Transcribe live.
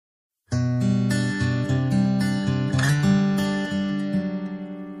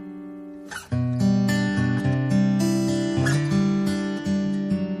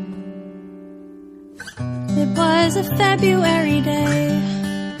was a February day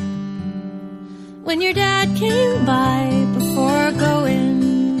when your dad came by before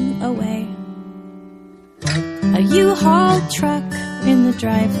going away. A U-Haul truck in the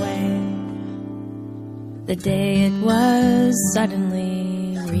driveway. The day it was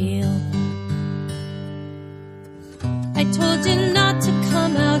suddenly real. I told you not to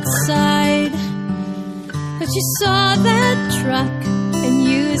come outside, but you saw that truck and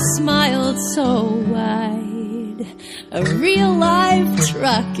you smiled so wide. A real live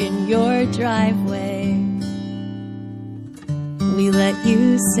truck in your driveway. We let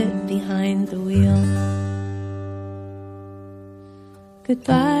you sit behind the wheel.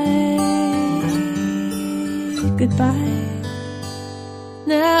 Goodbye, goodbye.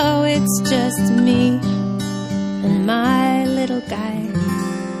 Now it's just me and my little guy.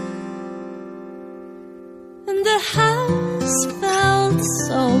 And the house felt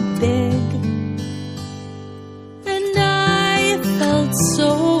so big, and I felt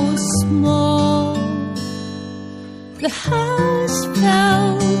so small. The house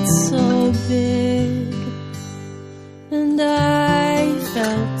felt so big, and I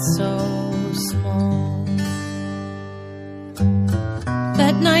felt so small.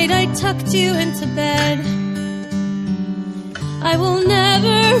 That night I tucked you into bed. I will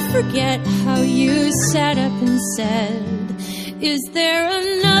never forget how you sat up and said, "Is there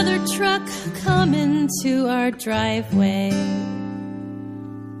another truck coming to our driveway?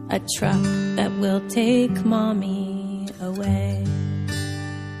 A truck that will take Mommy away."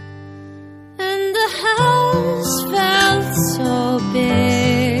 And the house felt so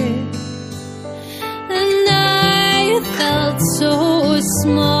big, and I felt so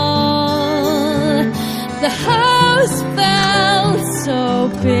small. The house felt so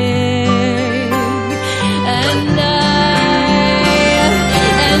big, and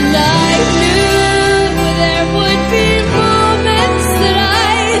I knew there would be moments that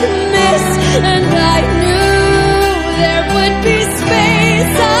I'd miss, and I knew there would be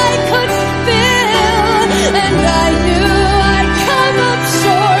space I could fill, and I knew I'd come up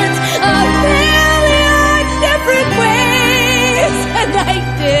short a million different ways, and I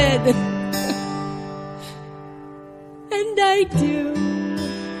did. And I do,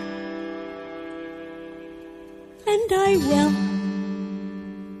 and I will.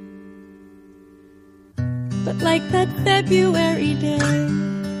 But like that February day,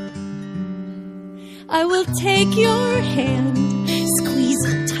 I will take your hand, squeeze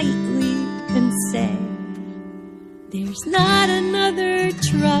it tightly, and say, "There's not another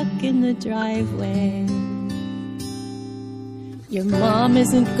truck in the driveway. Your mom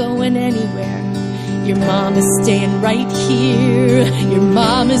isn't going anywhere. Your mom is staying right here. Your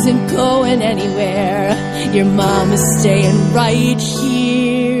mom isn't going anywhere. Your mom is staying right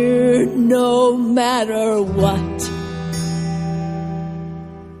here, no matter what.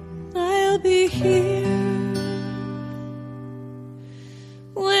 I'll be here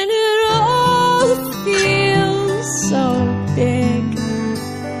when it all feels so big,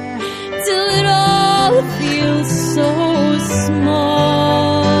 till it all feels so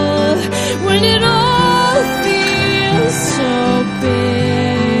small. When it all feels so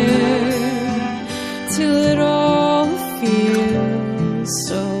big, till it all feels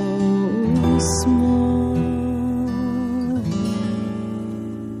so small.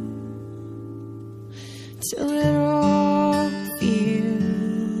 Till it all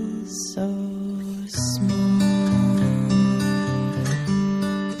feels so small.